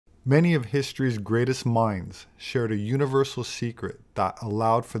Many of history's greatest minds shared a universal secret that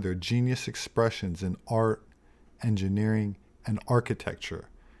allowed for their genius expressions in art, engineering, and architecture,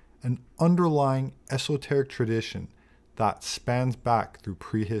 an underlying esoteric tradition that spans back through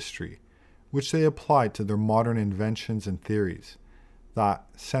prehistory, which they applied to their modern inventions and theories, that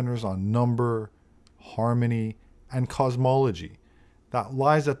centers on number, harmony, and cosmology, that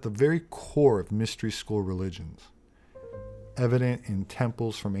lies at the very core of mystery school religions. Evident in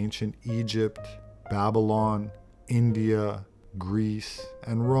temples from ancient Egypt, Babylon, India, Greece,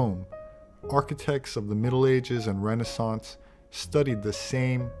 and Rome, architects of the Middle Ages and Renaissance studied the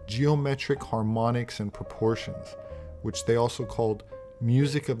same geometric harmonics and proportions, which they also called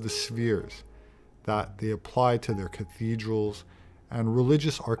music of the spheres, that they applied to their cathedrals and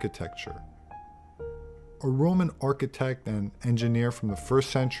religious architecture. A Roman architect and engineer from the 1st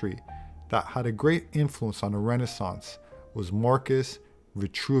century that had a great influence on the Renaissance was Marcus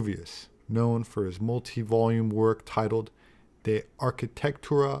Vitruvius, known for his multi-volume work titled De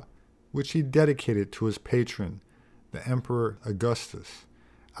Architectura, which he dedicated to his patron, the Emperor Augustus,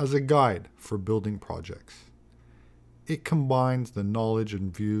 as a guide for building projects. It combines the knowledge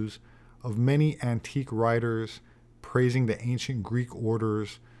and views of many antique writers praising the ancient Greek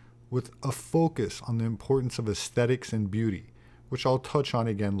orders with a focus on the importance of aesthetics and beauty, which I'll touch on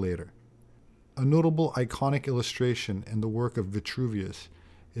again later. A notable iconic illustration in the work of Vitruvius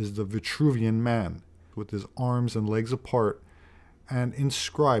is the Vitruvian Man, with his arms and legs apart and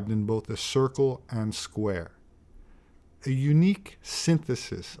inscribed in both a circle and square. A unique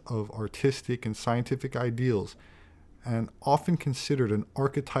synthesis of artistic and scientific ideals, and often considered an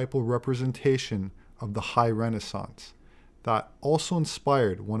archetypal representation of the High Renaissance, that also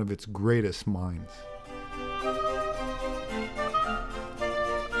inspired one of its greatest minds.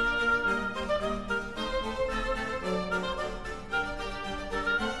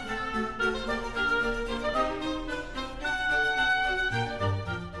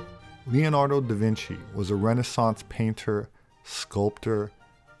 Leonardo da Vinci was a Renaissance painter, sculptor,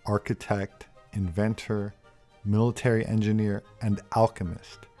 architect, inventor, military engineer, and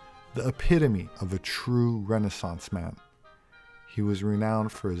alchemist, the epitome of a true Renaissance man. He was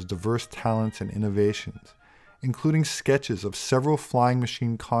renowned for his diverse talents and innovations, including sketches of several flying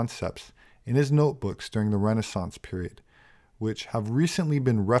machine concepts in his notebooks during the Renaissance period, which have recently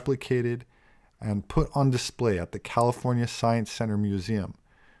been replicated and put on display at the California Science Center Museum,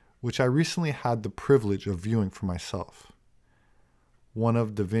 which I recently had the privilege of viewing for myself. One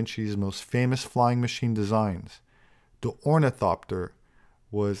of Da Vinci's most famous flying machine designs, the ornithopter,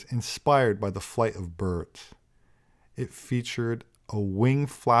 was inspired by the flight of birds. It featured a wing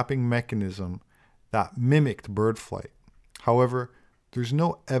flapping mechanism that mimicked bird flight. However, there's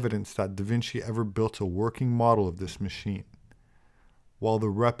no evidence that Da Vinci ever built a working model of this machine. While the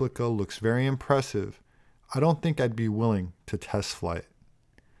replica looks very impressive, I don't think I'd be willing to test fly it.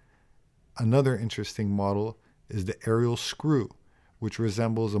 Another interesting model is the aerial screw, which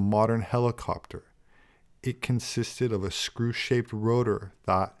resembles a modern helicopter. It consisted of a screw-shaped rotor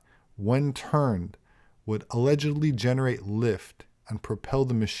that, when turned, would allegedly generate lift and propel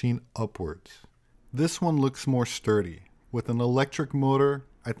the machine upwards. This one looks more sturdy. With an electric motor,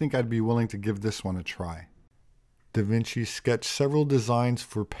 I think I'd be willing to give this one a try. Da Vinci sketched several designs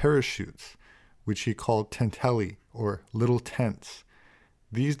for parachutes, which he called tentelli, or little tents.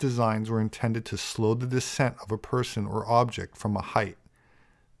 These designs were intended to slow the descent of a person or object from a height,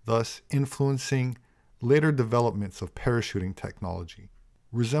 thus influencing later developments of parachuting technology.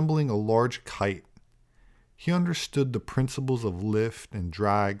 Resembling a large kite, he understood the principles of lift and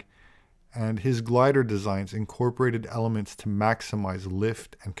drag, and his glider designs incorporated elements to maximize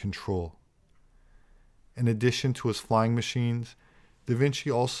lift and control. In addition to his flying machines, Da Vinci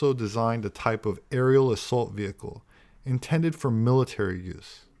also designed a type of aerial assault vehicle intended for military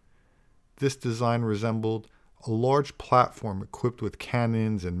use. This design resembled a large platform equipped with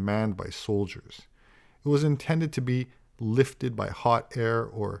cannons and manned by soldiers. It was intended to be lifted by hot air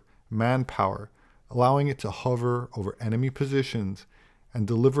or manpower, allowing it to hover over enemy positions and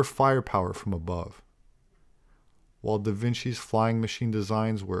deliver firepower from above. While Da Vinci's flying machine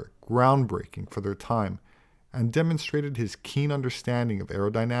designs were groundbreaking for their time and demonstrated his keen understanding of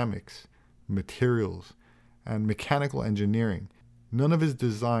aerodynamics, materials, and mechanical engineering, none of his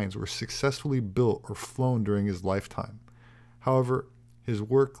designs were successfully built or flown during his lifetime. However, his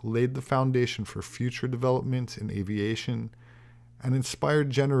work laid the foundation for future developments in aviation and inspired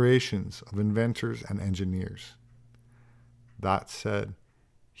generations of inventors and engineers. That said,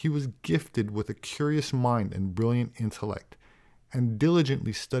 he was gifted with a curious mind and brilliant intellect, and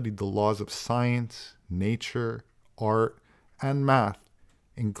diligently studied the laws of science, nature, art, and math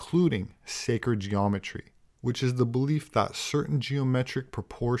including sacred geometry, which is the belief that certain geometric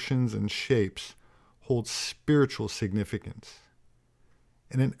proportions and shapes hold spiritual significance.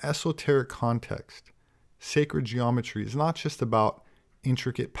 In an esoteric context, sacred geometry is not just about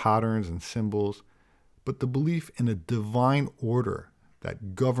intricate patterns and symbols, but the belief in a divine order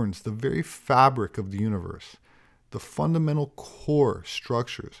that governs the very fabric of the universe, the fundamental core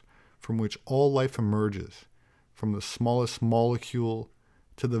structures from which all life emerges, from the smallest molecule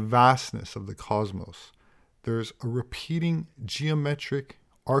to the vastness of the cosmos. There's a repeating geometric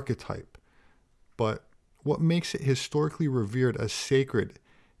archetype, but what makes it historically revered as sacred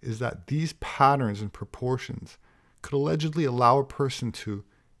is that these patterns and proportions could allegedly allow a person to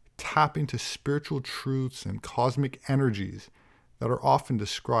tap into spiritual truths and cosmic energies that are often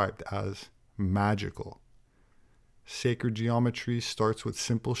described as magical. Sacred geometry starts with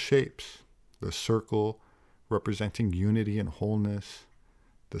simple shapes: the circle representing unity and wholeness,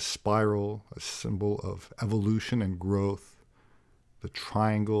 the spiral, a symbol of evolution and growth, the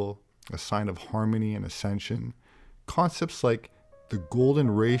triangle, a sign of harmony and ascension. Concepts like the golden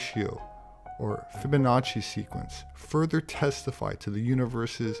ratio or Fibonacci sequence further testify to the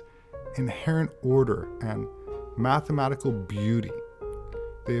universe's inherent order and mathematical beauty.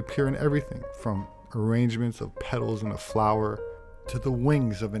 They appear in everything from arrangements of petals in a flower to the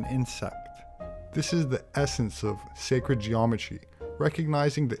wings of an insect. This is the essence of sacred geometry,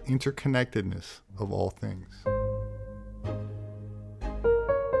 recognizing the interconnectedness of all things.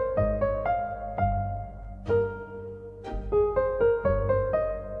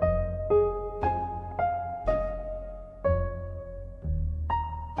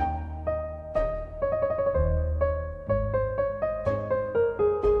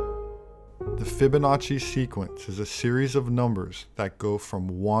 The Fibonacci sequence is a series of numbers that go from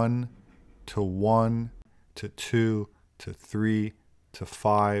 1 to 1 to 2 to 3 to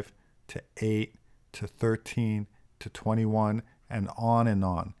 5 to 8 to 13 to 21 and on and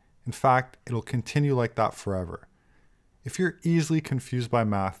on. In fact, it'll continue like that forever. If you're easily confused by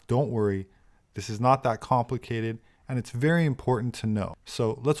math, don't worry. This is not that complicated and it's very important to know.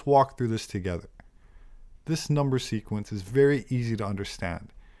 So let's walk through this together. This number sequence is very easy to understand.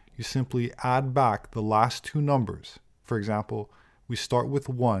 You simply add back the last two numbers. For example, we start with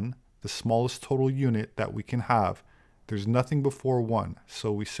 1, the smallest total unit that we can have. There's nothing before 1,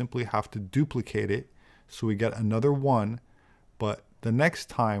 so we simply have to duplicate it so we get another 1, but the next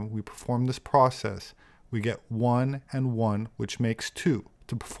time we perform this process, we get 1 and 1, which makes 2.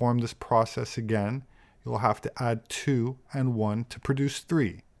 To perform this process again, you'll have to add 2 and 1 to produce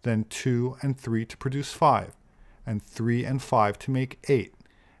 3, then 2 and 3 to produce 5, and 3 and 5 to make 8.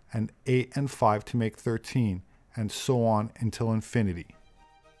 And 8 and 5 to make 13, and so on until infinity.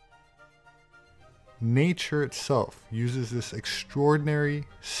 Nature itself uses this extraordinary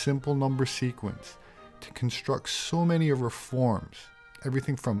simple number sequence to construct so many of her forms,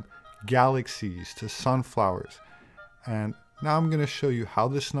 everything from galaxies to sunflowers. And now I'm going to show you how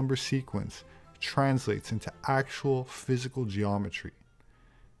this number sequence translates into actual physical geometry.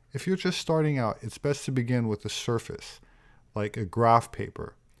 If you're just starting out, it's best to begin with a surface, like a graph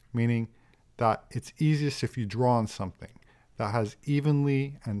paper, meaning that it's easiest if you draw on something that has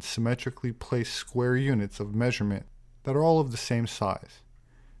evenly and symmetrically placed square units of measurement that are all of the same size.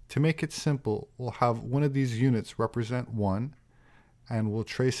 To make it simple, we'll have one of these units represent 1, and we'll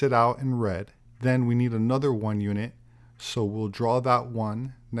trace it out in red. Then we need another 1 unit, so we'll draw that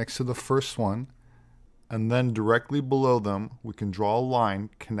 1 next to the first one, and then directly below them we can draw a line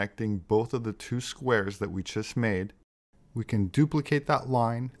connecting both of the two squares that we just made. We can duplicate that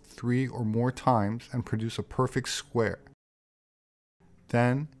line 3 or more times and produce a perfect square.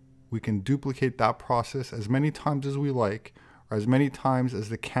 Then we can duplicate that process as many times as we like, or as many times as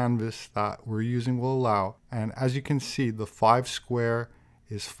the canvas that we're using will allow. And as you can see, the 5 square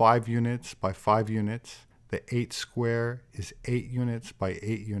is 5 units by 5 units. The 8 square is 8 units by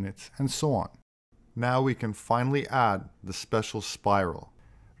 8 units, and so on. Now we can finally add the special spiral.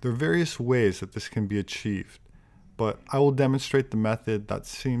 There are various ways that this can be achieved, but I will demonstrate the method that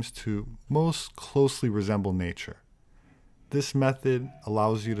seems to most closely resemble nature. This method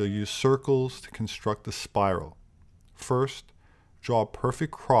allows you to use circles to construct a spiral. First, draw a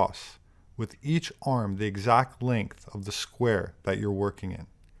perfect cross with each arm the exact length of the square that you're working in.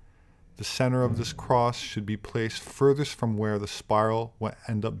 The center of this cross should be placed furthest from where the spiral will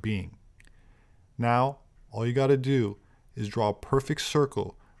end up being. Now, all you got to do is draw a perfect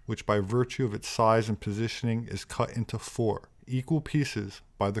circle, which by virtue of its size and positioning is cut into 4 equal pieces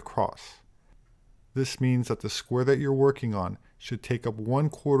by the cross. This means that the square that you're working on should take up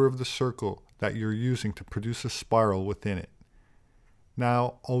 1/4 of the circle that you're using to produce a spiral within it.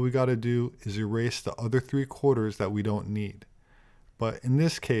 Now, all we got to do is erase the other 3/4 that we don't need. But in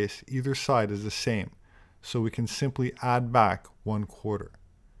this case, either side is the same, so we can simply add back 1/4.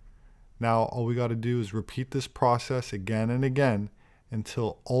 Now, all we got to do is repeat this process again and again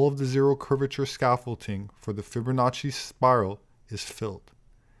until all of the zero curvature scaffolding for the Fibonacci spiral is filled.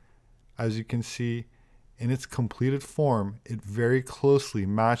 As you can see, in its completed form, it very closely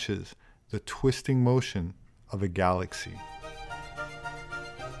matches the twisting motion of a galaxy.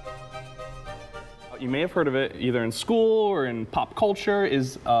 You may have heard of it either in school or in pop culture,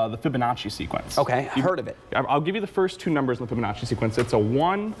 is the Fibonacci sequence. Okay, heard of it. I'll give you the first 2 numbers in the Fibonacci sequence. It's a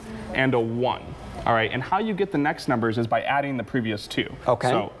 1 and a 1. All right, and how you get the next numbers is by adding the previous 2. Okay.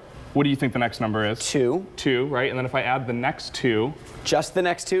 So what do you think the next number is? 2. 2, right? And then if I add the next 2. Just the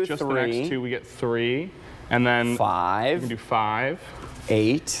next 2, just 3. the next 2, we get 3. And then 5. we can do 5.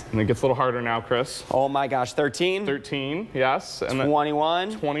 8. And it gets a little harder now, Chris. Oh my gosh, 13. 13, yes. And 21.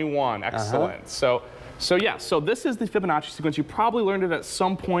 Then 21, excellent. So yeah, so this is the Fibonacci sequence. You probably learned it at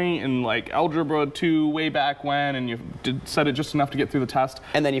some point in like Algebra 2 way back when, and you said it just enough to get through the test.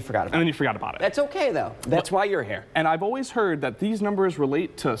 And then you forgot about it. And then you forgot about it. That's okay though. That's why you're here. And I've always heard that these numbers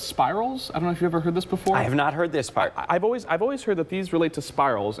relate to spirals. I don't know if you've ever heard this before. I have not heard this part. I've always heard that these relate to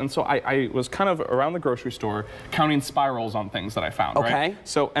spirals, and so I was kind of around the grocery store counting spirals on things that I found. Okay. Right?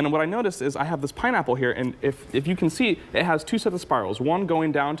 So, and what I noticed is I have this pineapple here, and if you can see, it has 2 sets of spirals. One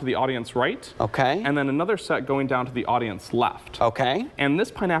going down to the audience right. Okay. And then another set going down to the audience left. Okay. And this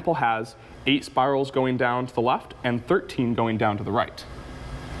pineapple has 8 spirals going down to the left and 13 going down to the right.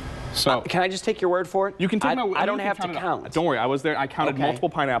 So can I just take your word for it? you can take my word. I don't have to count. Don't worry, I was there. I counted multiple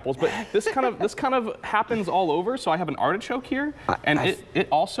pineapples, but this kind of happens all over. So I have an artichoke here, and it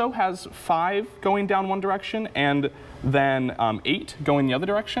also has 5 going down one direction and then 8 going the other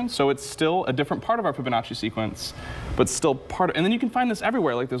direction. So it's still a different part of our Fibonacci sequence, but still part of. And then you can find this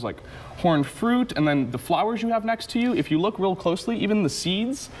everywhere. Like there's like horned fruit, and then the flowers you have next to you. If you look real closely, even the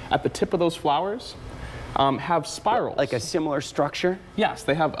seeds at the tip of those flowers have spirals. Like a similar structure? Yes,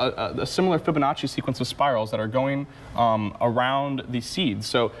 they have a similar Fibonacci sequence of spirals that are going around the seeds.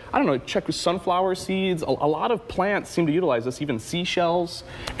 So, I don't know, check with sunflower seeds. A lot of plants seem to utilize this, even seashells.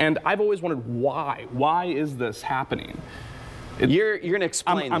 And I've always wondered why. Why is this happening? You're going to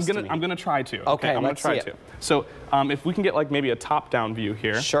explain this to me. I'm going to try to. Okay, I'm going to try to. So if we can get like maybe a top-down view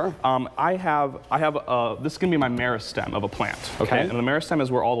here. Sure. I have this is going to be my meristem of a plant. Okay. And the meristem is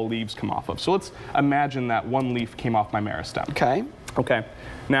where all the leaves come off of. So let's imagine that one leaf came off my meristem. Okay. Okay.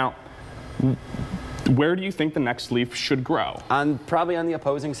 Now, where do you think the next leaf should grow? Probably on the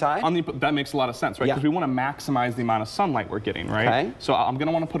opposing side. That makes a lot of sense, right? Because we want to maximize the amount of sunlight we're getting, right? Okay. So I'm going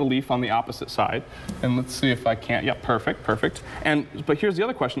to want to put a leaf on the opposite side, and let's see if I can't. Yep, perfect, perfect. But here's the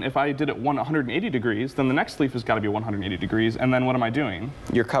other question: if I did it 180 degrees, then the next leaf has got to be 180 degrees, and then what am I doing?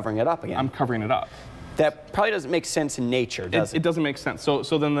 You're covering it up again. I'm covering it up. That probably doesn't make sense in nature, does it? It doesn't make sense. So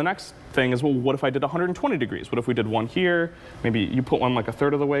then the next thing is, well, what if I did 120 degrees? What if we did one here? Maybe you put one like a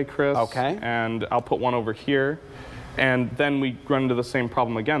third of the way, Chris. Okay. And I'll put one over here. And then we run into the same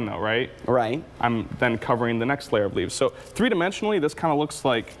problem again, though, right? Right. I'm then covering the next layer of leaves. So three-dimensionally, this kind of looks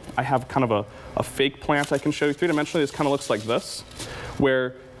like, I have kind of a fake plant I can show you. Three-dimensionally, this kind of looks like this,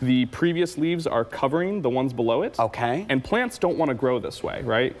 where the previous leaves are covering the ones below it. Okay. And plants don't want to grow this way,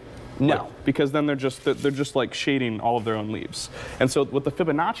 right? No. Because then they're just like shading all of their own leaves. And so what the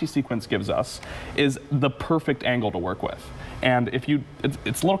Fibonacci sequence gives us is the perfect angle to work with. And if you,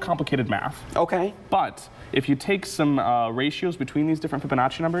 it's a little complicated math. Okay. But if you take some ratios between these different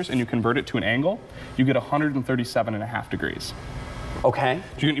Fibonacci numbers and you convert it to an angle, you get 137.5 degrees. Okay.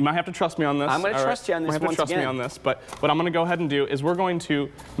 You might have to trust me on this. I'm going to trust you on this once again. You might have to trust me on this, but what I'm going to go ahead and do is we're going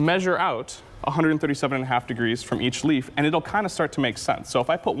to measure out 137.5 degrees from each leaf, and it'll kind of start to make sense. So if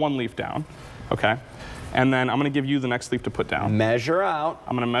I put one leaf down, okay, and then I'm going to give you the next leaf to put down. Measure out.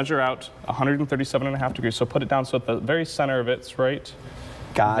 I'm going to measure out 137.5 degrees. So put it down so at the very center of it's right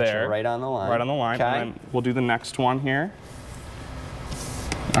there. Right on the line. Right on the line. Okay. And then we'll do the next one here.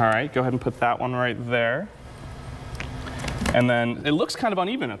 All right, go ahead and put that one right there. And then it looks kind of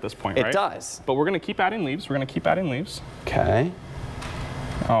uneven at this point, right? It does. But we're going to keep adding leaves. We're going to keep adding leaves. Okay.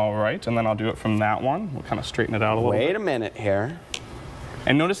 All right, and then I'll do it from that one. We'll kind of straighten it out a little bit. Wait a minute here.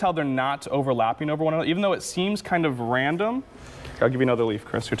 And notice how they're not overlapping over one another, even though it seems kind of random. I'll give you another leaf,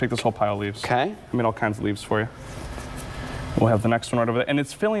 Chris. Here, take this whole pile of leaves. Okay. I made all kinds of leaves for you. We'll have the next one right over there. And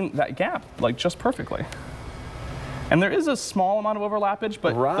it's filling that gap, like, just perfectly. And there is a small amount of overlappage,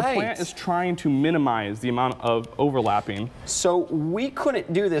 but Right. the plant is trying to minimize the amount of overlapping. So we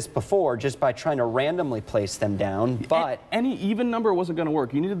couldn't do this before just by trying to randomly place them down, but Any even number wasn't going to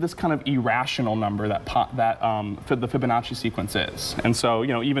work. You needed this kind of irrational number that the Fibonacci sequence is. And so,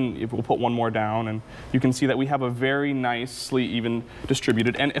 even if we'll put one more down, and you can see that we have a very nicely even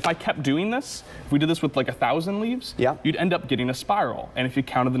distributed. And if I kept doing this, if we did this with like 1,000 leaves, yeah. you'd end up getting a spiral. And if you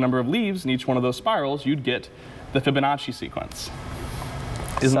counted the number of leaves in each one of those spirals, you'd get the Fibonacci sequence.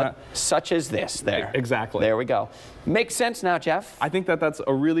 Such as this there. Exactly. There we go. Makes sense now, Jeff. I think that that's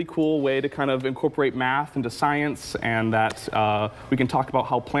a really cool way to kind of incorporate math into science, and that we can talk about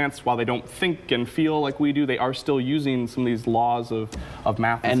how plants, while they don't think and feel like we do, they are still using some of these laws of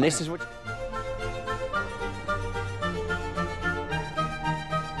math. And this is what...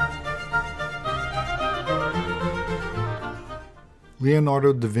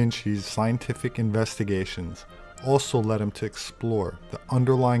 Leonardo da Vinci's scientific investigations also led him to explore the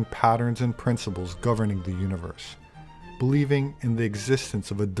underlying patterns and principles governing the universe, believing in the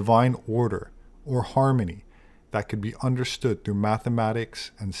existence of a divine order or harmony that could be understood through mathematics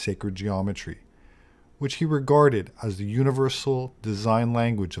and sacred geometry, which he regarded as the universal design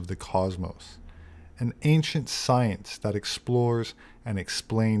language of the cosmos, an ancient science that explores and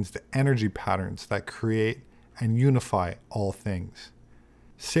explains the energy patterns that create and unify all things.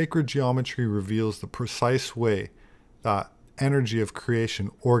 Sacred geometry reveals the precise way that energy of creation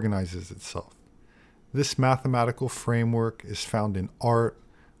organizes itself. This mathematical framework is found in art,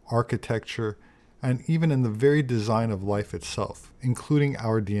 architecture, and even in the very design of life itself, including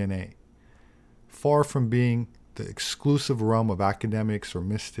our DNA. Far from being the exclusive realm of academics or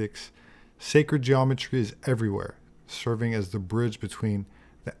mystics, sacred geometry is everywhere, serving as the bridge between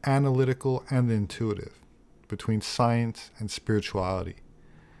the analytical and the intuitive, between science and spirituality.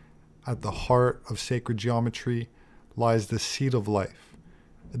 At the heart of sacred geometry lies the seed of life,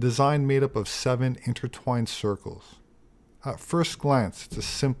 a design made up of 7 intertwined circles. At first glance, it's a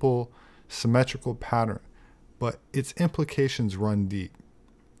simple, symmetrical pattern, but its implications run deep.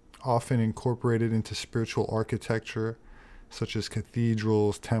 Often incorporated into spiritual architecture, such as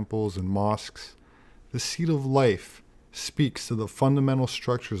cathedrals, temples, and mosques, the seed of life speaks to the fundamental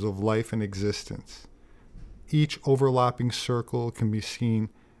structures of life and existence. Each overlapping circle can be seen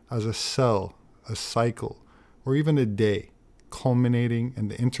as a cell, a cycle, or even a day, culminating in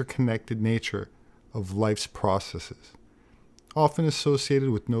the interconnected nature of life's processes, often associated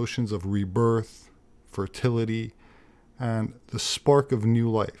with notions of rebirth, fertility, and the spark of new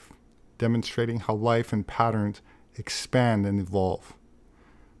life, demonstrating how life and patterns expand and evolve.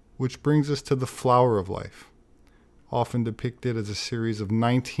 Which brings us to the flower of life, often depicted as a series of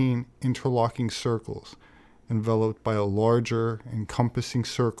 19 interlocking circles, enveloped by a larger, encompassing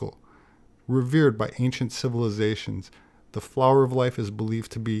circle. Revered by ancient civilizations, the flower of life is believed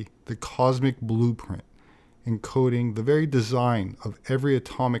to be the cosmic blueprint, encoding the very design of every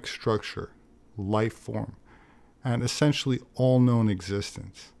atomic structure, life form, and essentially all known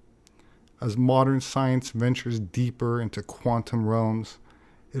existence. As modern science ventures deeper into quantum realms,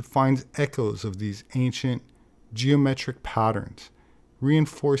 it finds echoes of these ancient geometric patterns,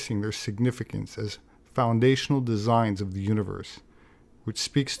 reinforcing their significance as foundational designs of the universe, which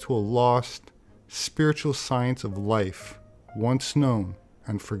speaks to a lost, spiritual science of life, once known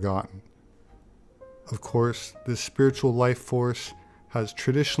and forgotten. Of course, this spiritual life force has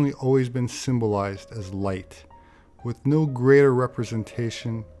traditionally always been symbolized as light, with no greater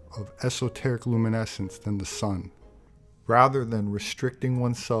representation of esoteric luminescence than the sun. Rather than restricting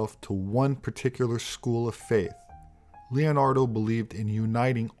oneself to one particular school of faith, Leonardo believed in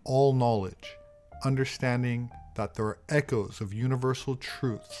uniting all knowledge, understanding that there are echoes of universal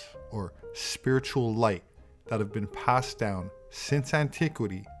truths or spiritual light that have been passed down since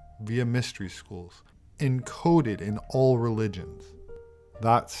antiquity via mystery schools, encoded in all religions.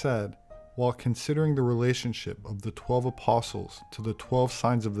 That said, while considering the relationship of the 12 apostles to the 12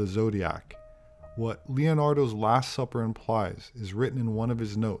 signs of the zodiac, what Leonardo's Last Supper implies is written in one of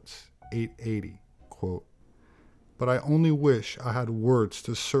his notes, 880, quote, "But I only wish I had words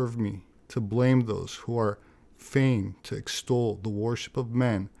to serve me to blame those who are fain to extol the worship of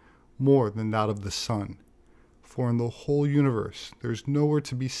men more than that of the sun. For in the whole universe there is nowhere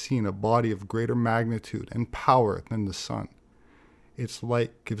to be seen a body of greater magnitude and power than the sun. Its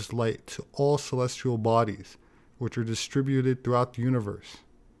light gives light to all celestial bodies, which are distributed throughout the universe,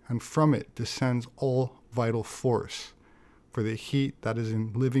 and from it descends all vital force, for the heat that is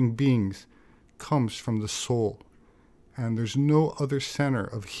in living beings comes from the soul, and there's no other center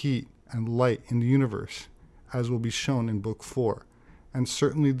of heat and light in the universe, as will be shown in Book 4, and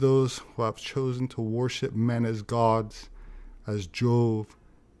certainly those who have chosen to worship men as gods, as Jove,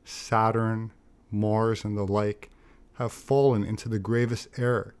 Saturn, Mars, and the like, have fallen into the gravest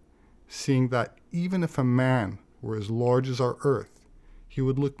error, seeing that even if a man were as large as our earth, he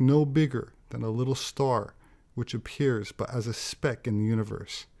would look no bigger than a little star which appears but as a speck in the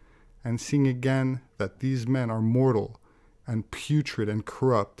universe, and seeing again that these men are mortal and putrid and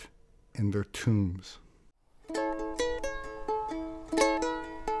corrupt in their tombs.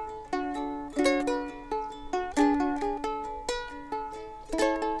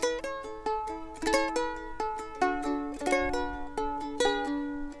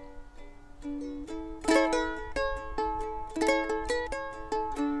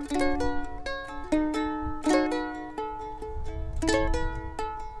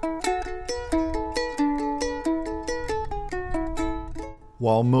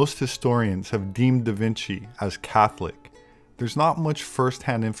 While most historians have deemed Da Vinci as Catholic, there's not much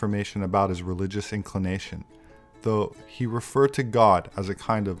first-hand information about his religious inclination, though he referred to God as a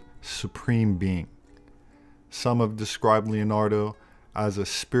kind of supreme being. Some have described Leonardo as a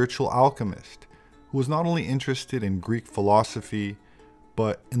spiritual alchemist who was not only interested in Greek philosophy,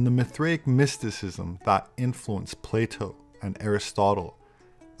 but in the Mithraic mysticism that influenced Plato and Aristotle,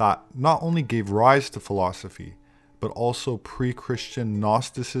 that not only gave rise to philosophy, but also pre-Christian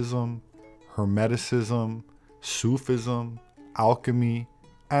Gnosticism, Hermeticism, Sufism, alchemy,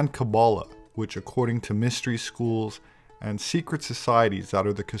 and Kabbalah, which according to mystery schools and secret societies that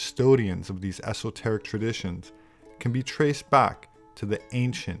are the custodians of these esoteric traditions, can be traced back to the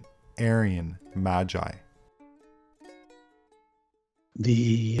ancient Aryan Magi.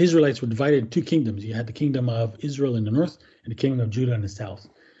 The Israelites were divided into two kingdoms. You had the kingdom of Israel in the north and the kingdom of Judah in the south.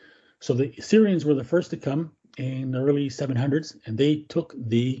 So the Assyrians were the first to come in the early 700s, and they took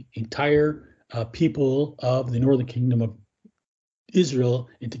the entire people of the northern kingdom of Israel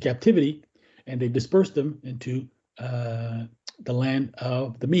into captivity, and they dispersed them into the land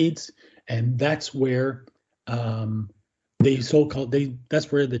of the Medes, and that's where these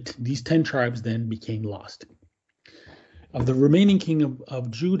 10 tribes then became lost. Of the remaining kingdom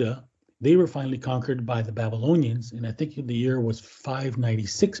of Judah, they were finally conquered by the Babylonians, and I think the year was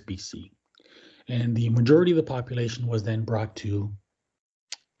 596 BC. And the majority of the population was then brought to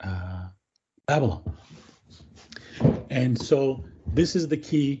Babylon. And so this is the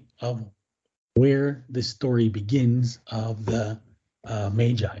key of where the story begins of the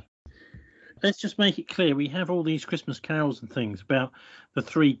Magi. Let's just make it clear. We have all these Christmas carols and things about the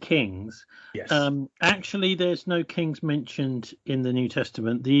three kings. Yes. Actually, there's no kings mentioned in the New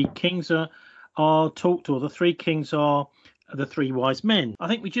Testament. The kings are talked to, or the three kings are the three wise men. I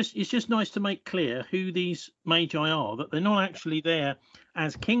think it's just nice to make clear who these Magi are, that they're not actually there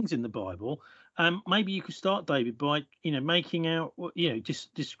as kings in the Bible. Maybe you could start, David, by making out,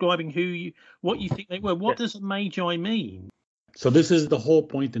 just describing what you think they were. What does a Magi mean? So this is the whole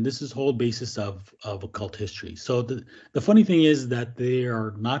point, and this is the whole basis of occult history. So the funny thing is that they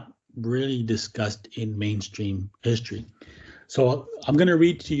are not really discussed in mainstream history. So I'm going to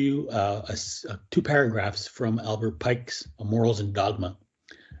read to you two paragraphs from Albert Pike's Morals and Dogma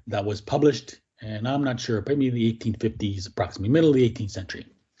that was published, and I'm not sure, maybe in the 1850s, approximately middle of the 18th century,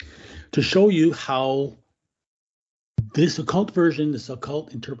 to show you how this occult version, this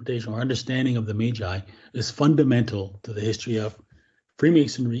occult interpretation or understanding of the Magi is fundamental to the history of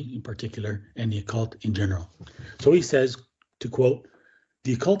Freemasonry in particular and the occult in general. So he says, to quote,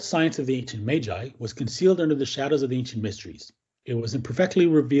 "The occult science of the ancient Magi was concealed under the shadows of the ancient mysteries. It was imperfectly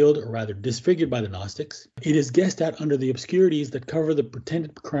revealed, or rather disfigured by the Gnostics. It is guessed at under the obscurities that cover the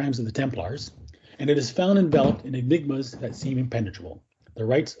pretended crimes of the Templars, and it is found enveloped in enigmas that seem impenetrable, the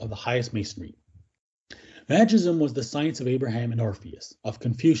rites of the highest Masonry. Magism was the science of Abraham and Orpheus, of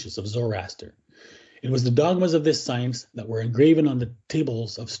Confucius, of Zoroaster. It was the dogmas of this science that were engraven on the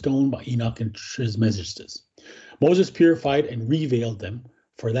tables of stone by Enoch and Trismegistus. Moses purified and revealed them,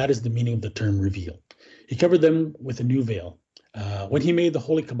 for that is the meaning of the term reveal. He covered them with a new veil. When he made the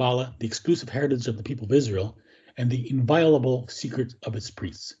Holy Kabbalah the exclusive heritage of the people of Israel and the inviolable secret of its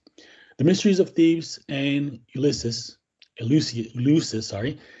priests. The mysteries of Thebes and Eleusis,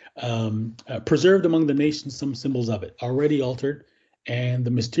 preserved among the nations some symbols of it, already altered, and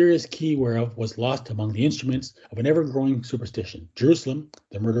the mysterious key whereof was lost among the instruments of an ever-growing superstition. Jerusalem,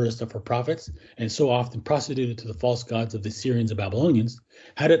 the murderess of her prophets, and so often prostituted to the false gods of the Syrians and Babylonians,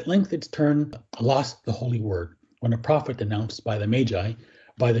 had at length its turn lost the holy word, when a prophet announced by the Magi,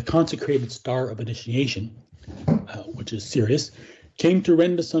 by the consecrated star of initiation, which is Sirius, came to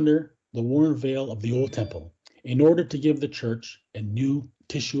rend asunder the worn veil of the old temple, in order to give the church a new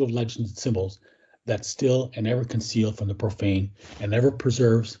tissue of legends and symbols that still and ever conceal from the profane and ever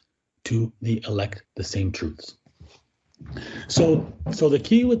preserves to the elect the same truths. So the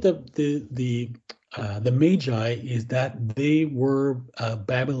key with the Magi is that they were a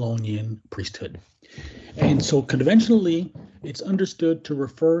Babylonian priesthood. And so conventionally, it's understood to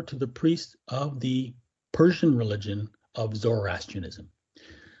refer to the priests of the Persian religion of Zoroastrianism.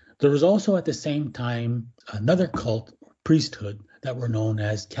 There was also at the same time another cult, priesthood, that were known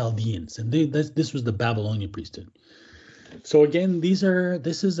as Chaldeans, and this was the Babylonian priesthood. So again, there's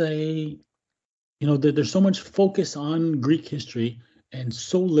so much focus on Greek history and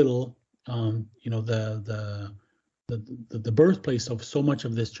so little, the birthplace of so much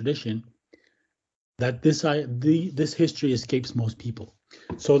of this tradition, that this history escapes most people.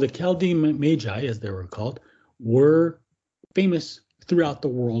 So the Chaldean Magi, as they were called, were famous throughout the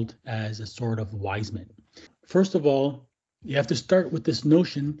world as a sort of wise men. First of all, you have to start with this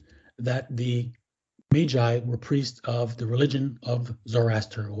notion that the Magi were priests of the religion of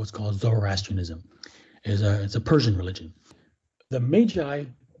Zoroaster, or what's called Zoroastrianism. It's a Persian religion. The Magi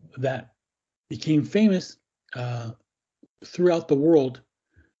that became famous throughout the world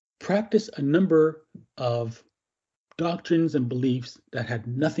practiced a number of doctrines and beliefs that had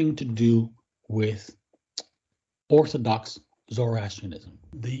nothing to do with Orthodox Zoroastrianism.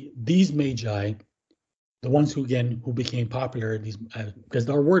 These Magi, the ones who became popular, because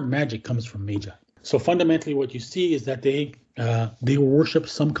our word magic comes from Magi. So fundamentally, what you see is that they worship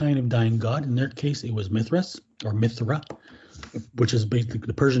some kind of dying god. In their case, it was Mithras or Mithra, which is basically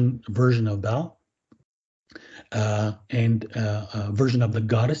the Persian version of Baal, and a version of the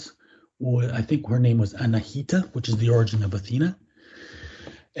goddess. I think her name was Anahita, which is the origin of Athena.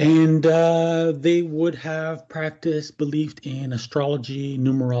 And they would have believed in astrology,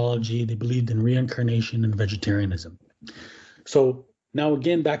 numerology. They believed in reincarnation and vegetarianism. So now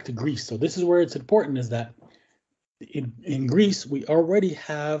again, back to Greece. So this is where it's important, is that in Greece, we already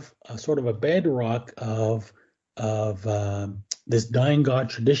have a sort of a bedrock of this dying god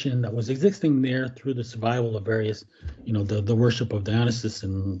tradition that was existing there through the survival of various, the worship of Dionysus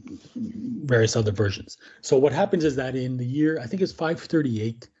and various other versions. So what happens is that in the year, I think it's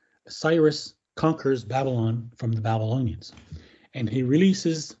 538, Cyrus conquers Babylon from the Babylonians, and he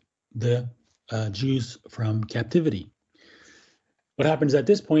releases the Jews from captivity. What happens at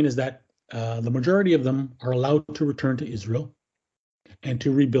this point is that the majority of them are allowed to return to Israel and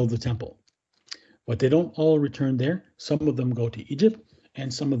to rebuild the temple. But they don't all return there. Some of them go to Egypt,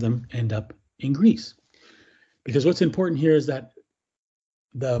 and some of them end up in Greece. Because what's important here is that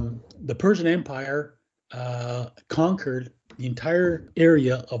the Persian Empire conquered the entire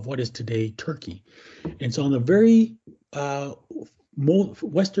area of what is today Turkey. And so on the very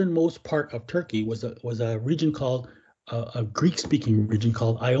westernmost part of Turkey was a region called, a Greek-speaking region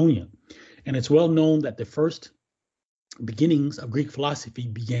called Ionia. And it's well known that the first beginnings of Greek philosophy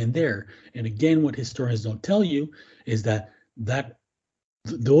began there. And again, what historians don't tell you is that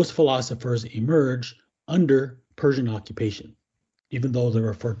those philosophers emerged under Persian occupation, even though they're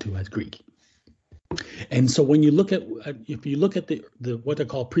referred to as Greek. And so when you look at, if you look at the what they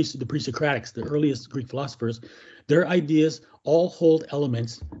call the pre-Socratics, the earliest Greek philosophers, their ideas all hold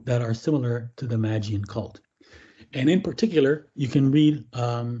elements that are similar to the Magian cult. And in particular, you can read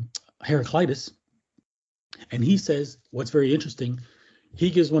Heraclitus, and he says, what's very interesting, he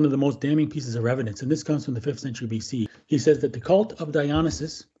gives one of the most damning pieces of evidence, and this comes from the 5th century BC. He says that the cult of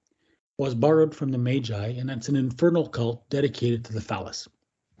Dionysus was borrowed from the Magi, and that's an infernal cult dedicated to the phallus.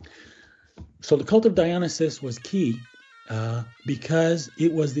 So the cult of Dionysus was key because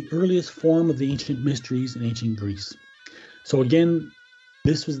it was the earliest form of the ancient mysteries in ancient Greece. So again,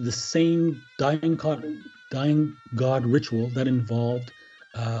 this was the same dying god ritual that involved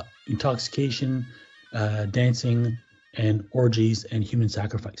intoxication, dancing, and orgies and human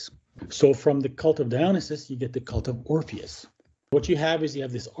sacrifice. So from the cult of Dionysus, you get the cult of Orpheus. What you have is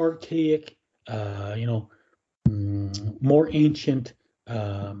this archaic, more ancient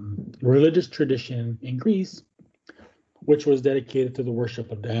religious tradition in Greece, which was dedicated to the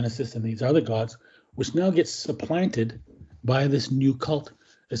worship of Dionysus and these other gods, which now gets supplanted by this new cult,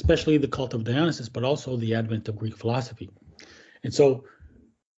 especially the cult of Dionysus, but also the advent of Greek philosophy. And so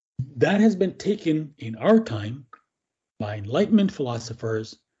that has been taken in our time by Enlightenment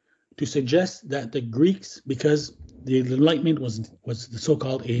philosophers to suggest that the Greeks, because the Enlightenment was the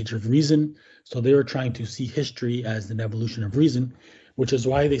so-called age of reason, so they were trying to see history as an evolution of reason, which is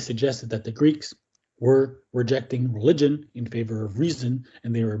why they suggested that the Greeks were rejecting religion in favor of reason,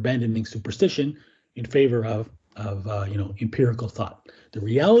 and they were abandoning superstition in favor of empirical thought. The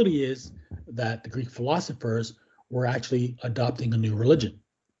reality is that the Greek philosophers were actually adopting a new religion.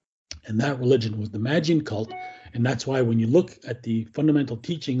 And that religion was the Magian cult. And that's why when you look at the fundamental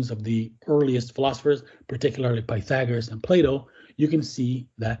teachings of the earliest philosophers, particularly Pythagoras and Plato, you can see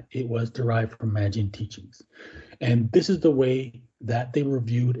that it was derived from Magian teachings. And this is the way that they were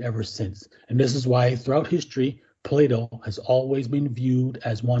viewed ever since. And this is why throughout history, Plato has always been viewed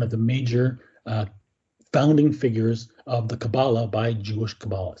as one of the major founding figures of the Kabbalah by Jewish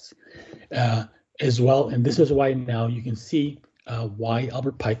Kabbalists as well. And this is why now you can see why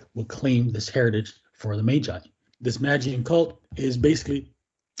Albert Pike will claim this heritage for the Magi. This Magian cult is basically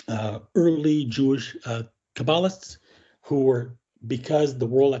early Jewish Kabbalists who were, because the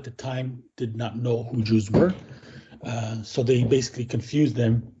world at the time did not know who Jews were, so they basically confused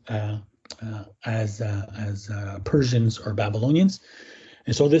them as Persians or Babylonians.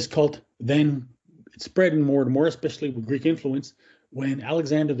 And so this cult then spread more and more, especially with Greek influence. When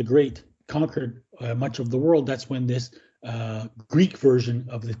Alexander the Great conquered much of the world, that's when this Greek version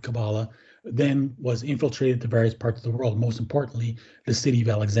of the Kabbalah then was infiltrated to various parts of the world, most importantly, the city of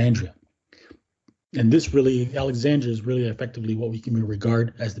Alexandria. And this really, Alexandria is really effectively what we can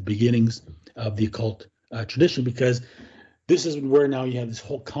regard as the beginnings of the occult tradition, because this is where now you have this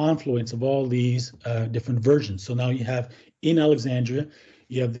whole confluence of all these different versions. So now you have in Alexandria,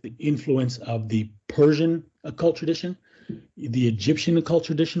 you have the influence of the Persian occult tradition, the Egyptian occult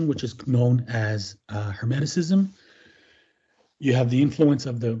tradition, which is known as Hermeticism. You have the influence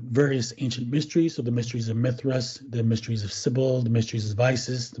of the various ancient mysteries, so the mysteries of Mithras, the mysteries of Sibyl, the mysteries of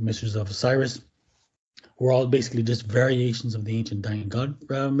Isis, the mysteries of Osiris, were all basically just variations of the ancient dying god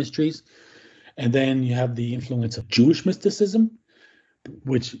mysteries. And then you have the influence of Jewish mysticism,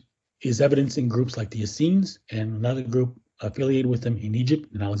 which is evidenced in groups like the Essenes and another group affiliated with them in Egypt,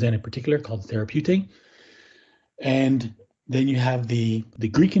 in Alexandria in particular, called the Therapeutae. And then you have the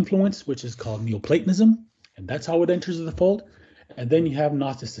Greek influence, which is called Neoplatonism, and that's how it enters the fold. And then you have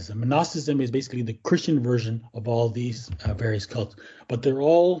Gnosticism. And Gnosticism is basically the Christian version of all these various cults. But they're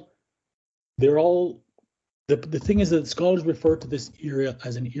all the thing is that scholars refer to this era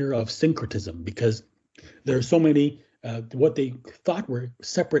as an era of syncretism, because there are so many what they thought were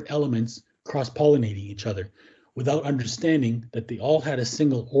separate elements cross-pollinating each other without understanding that they all had a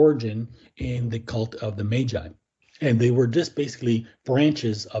single origin in the cult of the Magi. And they were just basically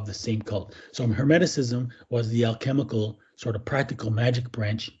branches of the same cult. So Hermeticism was the alchemical sort of practical magic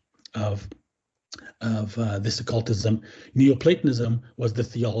branch of this occultism. Neoplatonism was the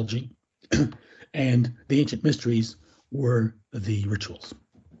theology, and the ancient mysteries were the rituals.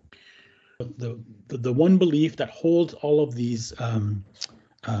 The one belief that holds all of these,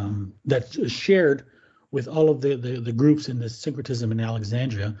 that's shared with all of the groups in the syncretism in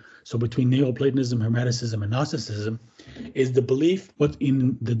Alexandria, so between Neoplatonism, Hermeticism, and Gnosticism, is the belief what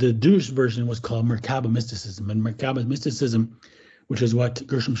in the Jewish version was called Merkaba mysticism. And Merkaba mysticism, which is what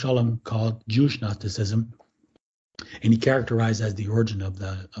Gershom Scholem called Jewish Gnosticism, and he characterized as the origin of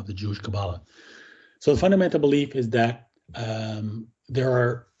the Jewish Kabbalah. So the fundamental belief is that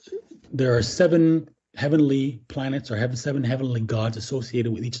there are 7 heavenly planets, or 7 heavenly gods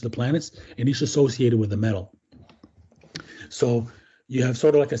associated with each of the planets, and each associated with a metal. So you have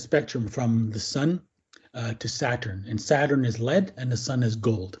sort of like a spectrum from the sun to Saturn, and Saturn is lead and the sun is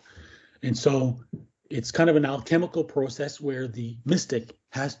gold. And so it's kind of an alchemical process where the mystic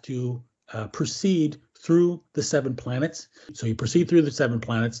has to proceed through the 7 planets. So you proceed through the 7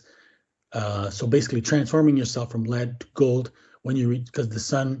 planets, so basically transforming yourself from lead to gold when you reach, because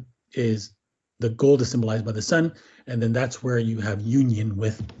the gold is symbolized by the sun, and then that's where you have union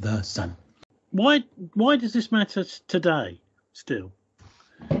with the sun. Why does this matter today still?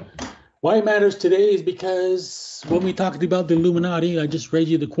 Why it matters today is because when we talked about the Illuminati, I just read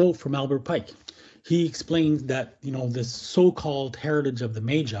you the quote from Albert Pike. He explains that, this so-called heritage of the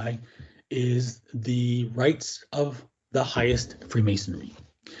Magi is the rites of the highest Freemasonry.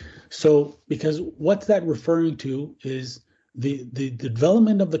 So, because what's that referring to is the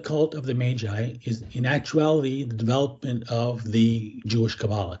development of the cult of the Magi is in actuality the development of the Jewish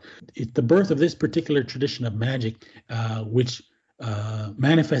Kabbalah. It's the birth of this particular tradition of magic, which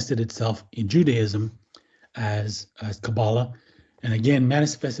manifested itself in Judaism as Kabbalah, and again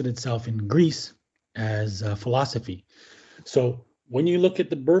manifested itself in Greece as philosophy. So when you look at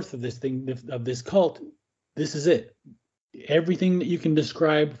the birth of this thing, of this cult, this is it. Everything that you can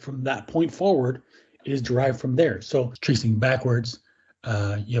describe from that point forward is derived from there. So tracing backwards,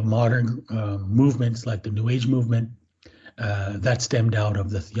 you have modern movements like the New Age movement that stemmed out of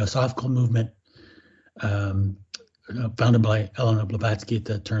the Theosophical movement, founded by Eleanor Blavatsky at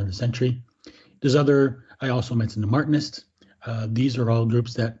the turn of the century. There's I also mentioned the Martinists. These are all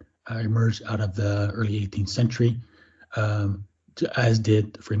groups that emerged out of the early 18th century to as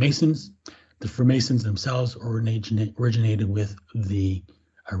did the Freemasons. The Freemasons themselves originated with the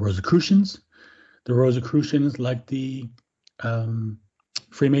Rosicrucians. The Rosicrucians, like the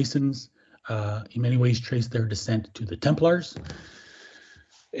Freemasons, in many ways trace their descent to the Templars.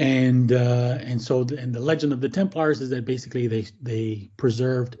 And the legend of the Templars is that basically they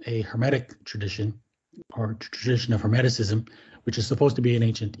preserved a Hermetic tradition, or tradition of Hermeticism, which is supposed to be an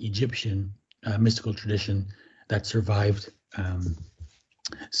ancient Egyptian mystical tradition that survived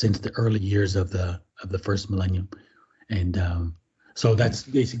since the early years of the first millennium. And so that's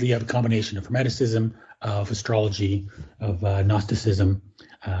basically, you have a combination of Hermeticism, of astrology, of Gnosticism,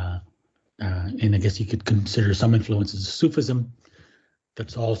 and I guess you could consider some influences of Sufism.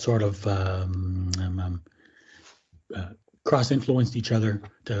 That's all sort of cross-influenced each other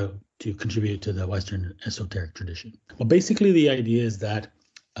to contribute to the Western esoteric tradition. Well, basically the idea is that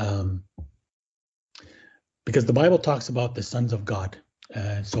because the Bible talks about the sons of God,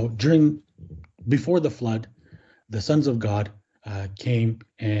 so before the flood, the sons of God came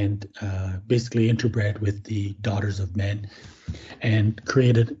and basically interbred with the daughters of men and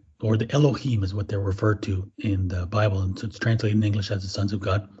created, or the Elohim is what they're referred to in the Bible, and so it's translated in English as the sons of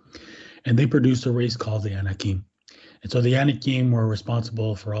God. And they produced a race called the Anakim. And so the Anakim were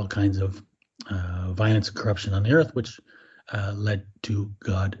responsible for all kinds of violence and corruption on the earth, which led to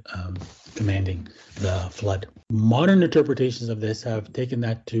God commanding the flood. Modern interpretations of this have taken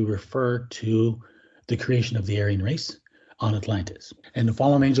that to refer to the creation of the Aryan race on Atlantis. And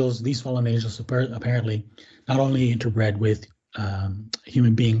these fallen angels apparently not only interbred with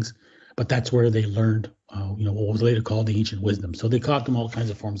human beings, but that's where they learned what was later called the ancient wisdom. So they taught them all kinds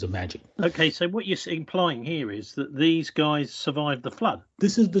of forms of magic. Okay, so what you're implying here is that these guys survived the flood.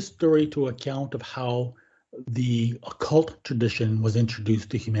 This is the story to account of how the occult tradition was introduced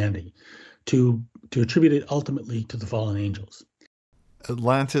to humanity, to attribute it ultimately to the fallen angels.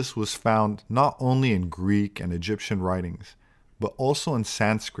 Atlantis was found not only in Greek and Egyptian writings, but also in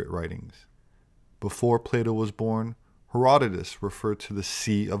Sanskrit writings. Before Plato was born, Herodotus referred to the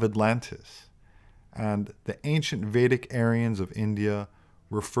Sea of Atlantis, and the ancient Vedic Aryans of India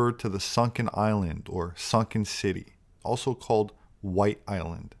referred to the sunken island or sunken city, also called White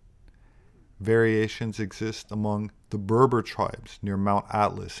Island. Variations exist among the Berber tribes near Mount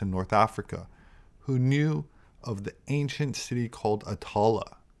Atlas in North Africa, who knew of the ancient city called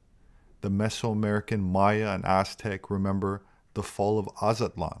Atala. The Mesoamerican Maya and Aztec remember the fall of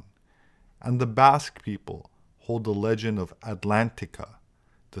Azatlan, and the Basque people hold the legend of Atlantica,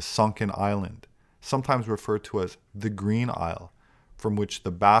 the sunken island, sometimes referred to as the Green Isle, from which the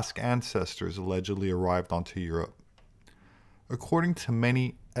Basque ancestors allegedly arrived onto Europe. According to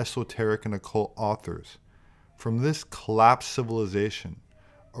many esoteric and occult authors, from this collapsed civilization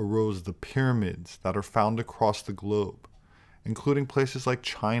arose the pyramids that are found across the globe, including places like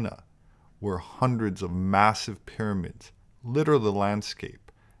China, where hundreds of massive pyramids litter the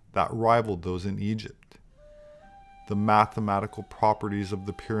landscape that rivaled those in Egypt. The mathematical properties of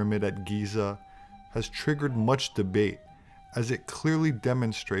the pyramid at Giza has triggered much debate, as it clearly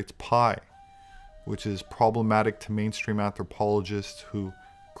demonstrates pi, which is problematic to mainstream anthropologists who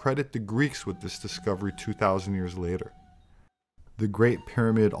credit the Greeks with this discovery 2,000 years later. The Great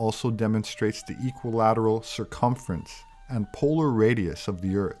Pyramid also demonstrates the equilateral circumference and polar radius of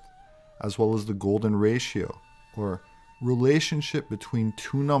the Earth, as well as the golden ratio, or relationship between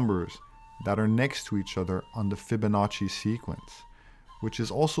two numbers that are next to each other on the Fibonacci sequence, which is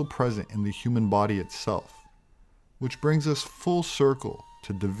also present in the human body itself. Which brings us full circle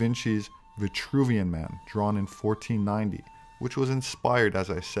to Da Vinci's Vitruvian Man, drawn in 1490, which was inspired, as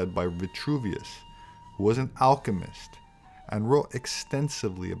I said, by Vitruvius, who was an alchemist, and wrote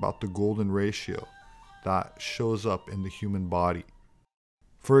extensively about the golden ratio that shows up in the human body.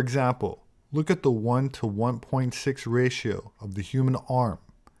 For example, look at the 1 to 1.6 ratio of the human arm,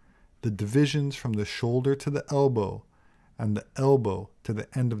 the divisions from the shoulder to the elbow, and the elbow to the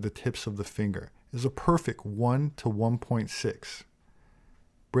end of the tips of the finger is a perfect 1 to 1.6.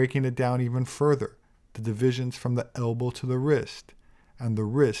 Breaking it down even further, the divisions from the elbow to the wrist, and the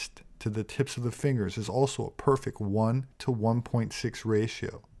wrist to the tips of the fingers is also a perfect 1 to 1.6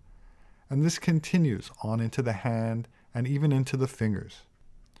 ratio. And this continues on into the hand and even into the fingers.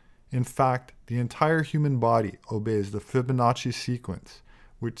 In fact, the entire human body obeys the Fibonacci sequence,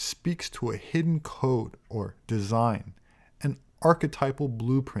 which speaks to a hidden code or design, an archetypal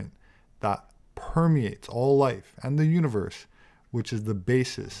blueprint that permeates all life and the universe, which is the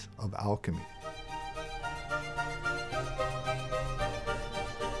basis of alchemy.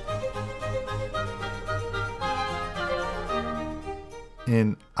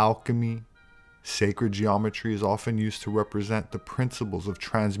 In Alchemy, Sacred geometry is often used to represent the principles of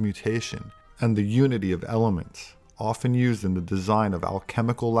transmutation and the unity of elements, often used in the design of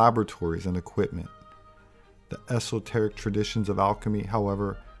alchemical laboratories and equipment. The esoteric traditions of alchemy,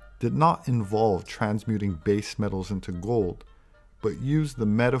 however, did not involve transmuting base metals into gold, but used the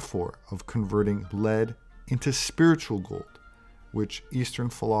metaphor of converting lead into spiritual gold, which Eastern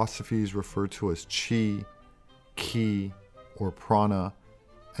philosophies refer to as chi, ki, or prana,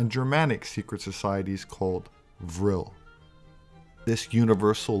 and Germanic secret societies called vril. This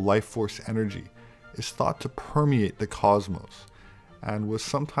universal life force energy is thought to permeate the cosmos and was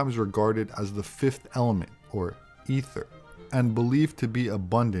sometimes regarded as the fifth element, or ether, and believed to be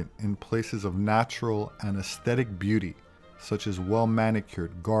abundant in places of natural and aesthetic beauty, such as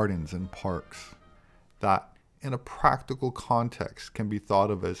well-manicured gardens and parks, that, in a practical context, can be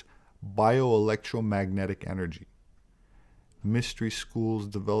thought of as bioelectromagnetic energy. Mystery schools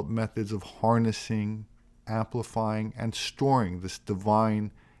develop methods of harnessing, amplifying, and storing this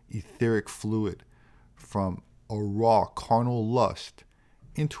divine etheric fluid from a raw carnal lust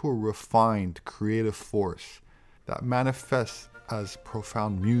into a refined creative force that manifests as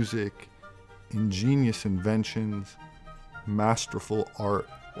profound music, ingenious inventions, masterful art,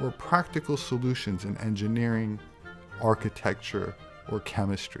 or practical solutions in engineering, architecture, or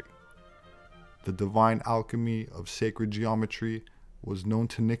chemistry. The divine alchemy of sacred geometry was known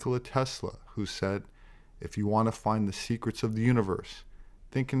to Nikola Tesla, who said, "If you want to find the secrets of the universe,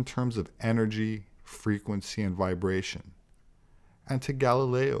 think in terms of energy, frequency, and vibration." And to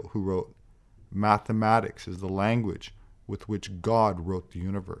Galileo, who wrote, "Mathematics is the language with which God wrote the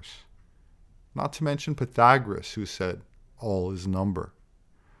universe." Not to mention Pythagoras, who said, "All is number."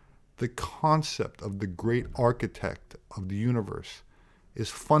 The concept of the great architect of the universe is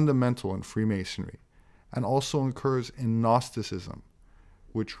fundamental in Freemasonry and also occurs in Gnosticism,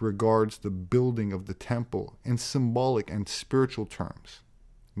 which regards the building of the temple in symbolic and spiritual terms,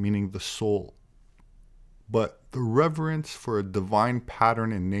 meaning the soul. But the reverence for a divine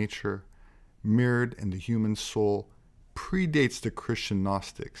pattern in nature, mirrored in the human soul, predates the Christian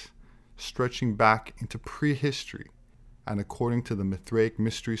Gnostics, stretching back into prehistory, and according to the Mithraic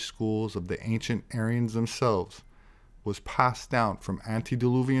mystery schools of the ancient Aryans themselves, was passed down from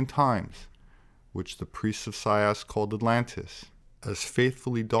antediluvian times, which the priests of Sias called Atlantis, as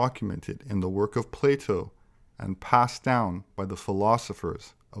faithfully documented in the work of Plato and passed down by the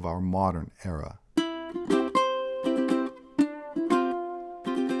philosophers of our modern era.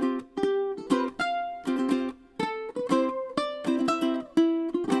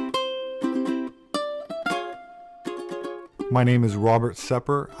 My name is Robert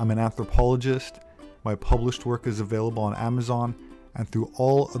Sepehr. I'm an anthropologist. My published work is available on Amazon and through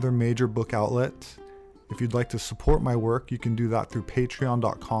all other major book outlets. If you'd like to support my work, you can do that through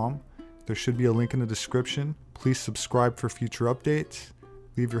patreon.com. There should be a link in the description. Please subscribe for future updates.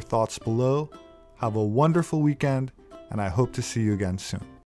 Leave your thoughts below. Have a wonderful weekend, and I hope to see you again soon.